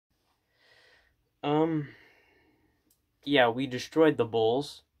Um, yeah, we destroyed the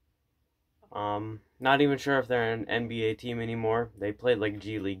Bulls. Not even sure if they're an NBA team anymore. They played like a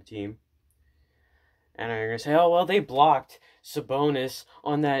G League team. And I'm gonna say, oh well, they blocked Sabonis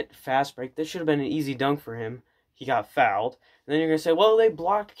on that fast break. This should have been an easy dunk for him. He got fouled. And then you're gonna say, well, they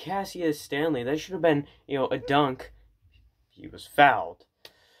blocked Cassius Stanley. That should have been, a dunk. He was fouled.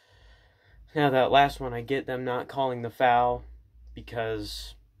 Now that last one, I get them not calling the foul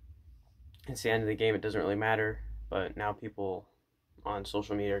because it's the end of the game. It doesn't really matter. But now people on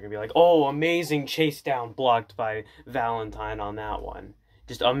social media are gonna be like, "Oh, amazing chase down blocked by Valentine on that one.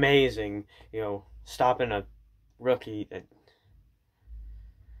 Just amazing, stopping a rookie."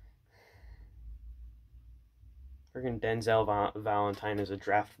 Friggin' Denzel Valentine is a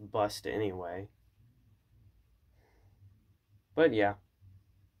draft bust anyway. But yeah,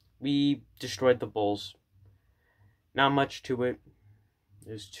 we destroyed the Bulls. Not much to it.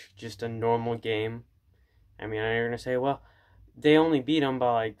 It was just a normal game. I mean, you're gonna say, well, they only beat them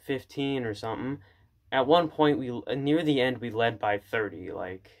by like 15 or something. At one point, near the end, we led by 30.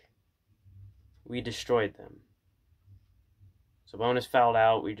 Like, we destroyed them. Sabonis fouled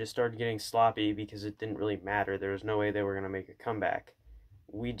out. We just started getting sloppy because it didn't really matter. There was no way they were going to make a comeback.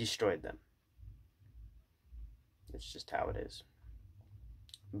 We destroyed them. It's just how it is.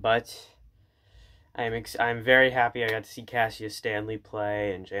 But I'm very happy I got to see Cassius Stanley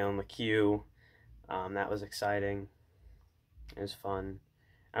play and Jalen McHugh. That was exciting. It was fun.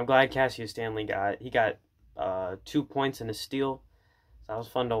 I'm glad Cassius Stanley got 2 points and a steal. So that was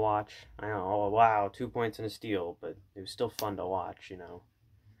fun to watch. I know, oh wow, 2 points and a steal, but it was still fun to watch,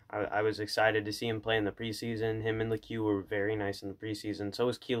 I was excited to see him play in the preseason. Him and LeQ were very nice in the preseason. So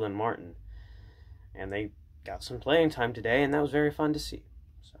was Keelan Martin. And they got some playing time today, and that was very fun to see.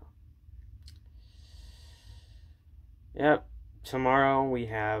 So, yep. Tomorrow we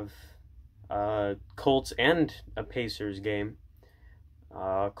have Colts and a Pacers game.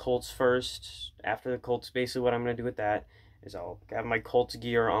 Colts first. After the Colts, basically what I'm going to do with that is I'll have my Colts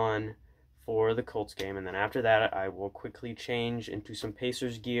gear on for the Colts game, and then after that I will quickly change into some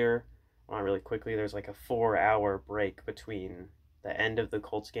Pacers gear. Well, not really quickly, there's like a 4-hour break between the end of the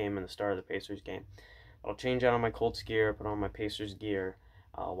Colts game and the start of the Pacers game. I'll change out on my Colts gear, put on my Pacers gear,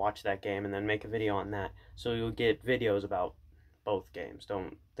 watch that game, and then make a video on that. So you'll get videos about both games.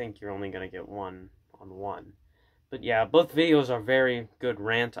 Don't think you're only going to get one on one. But yeah, both videos are very good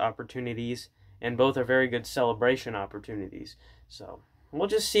rant opportunities, and both are very good celebration opportunities. So we'll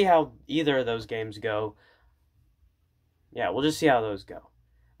just see how either of those games go. Yeah, we'll just see how those go.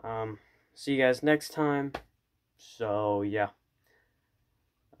 See you guys next time. So yeah.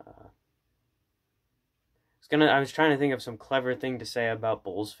 I was trying to think of some clever thing to say about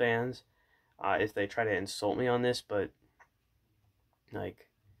Bulls fans, if they try to insult me on this, but like,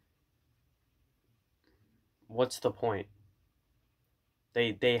 what's the point?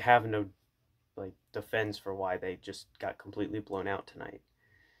 They have no defense for why they just got completely blown out tonight.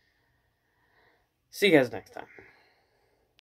 See you guys next time.